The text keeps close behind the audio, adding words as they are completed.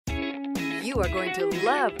You are going to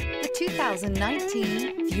love the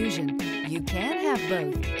 2019 Fusion. You can have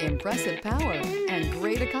both impressive power and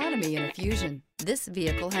great economy in a Fusion. This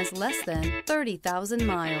vehicle has less than 30,000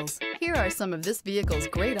 miles. Here are some of this vehicle's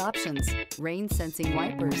great options: rain-sensing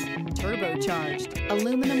wipers, turbocharged,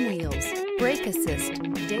 aluminum wheels, brake assist,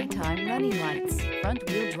 daytime running lights,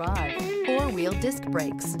 front-wheel drive, four-wheel disc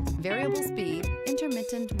brakes, variable speed,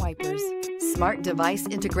 intermittent wipers, smart device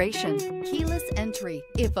integration, keyless entry.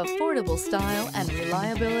 If affordable style and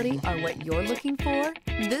reliability are what you're looking for,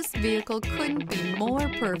 this vehicle couldn't be more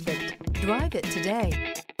perfect. Drive it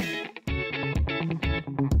today.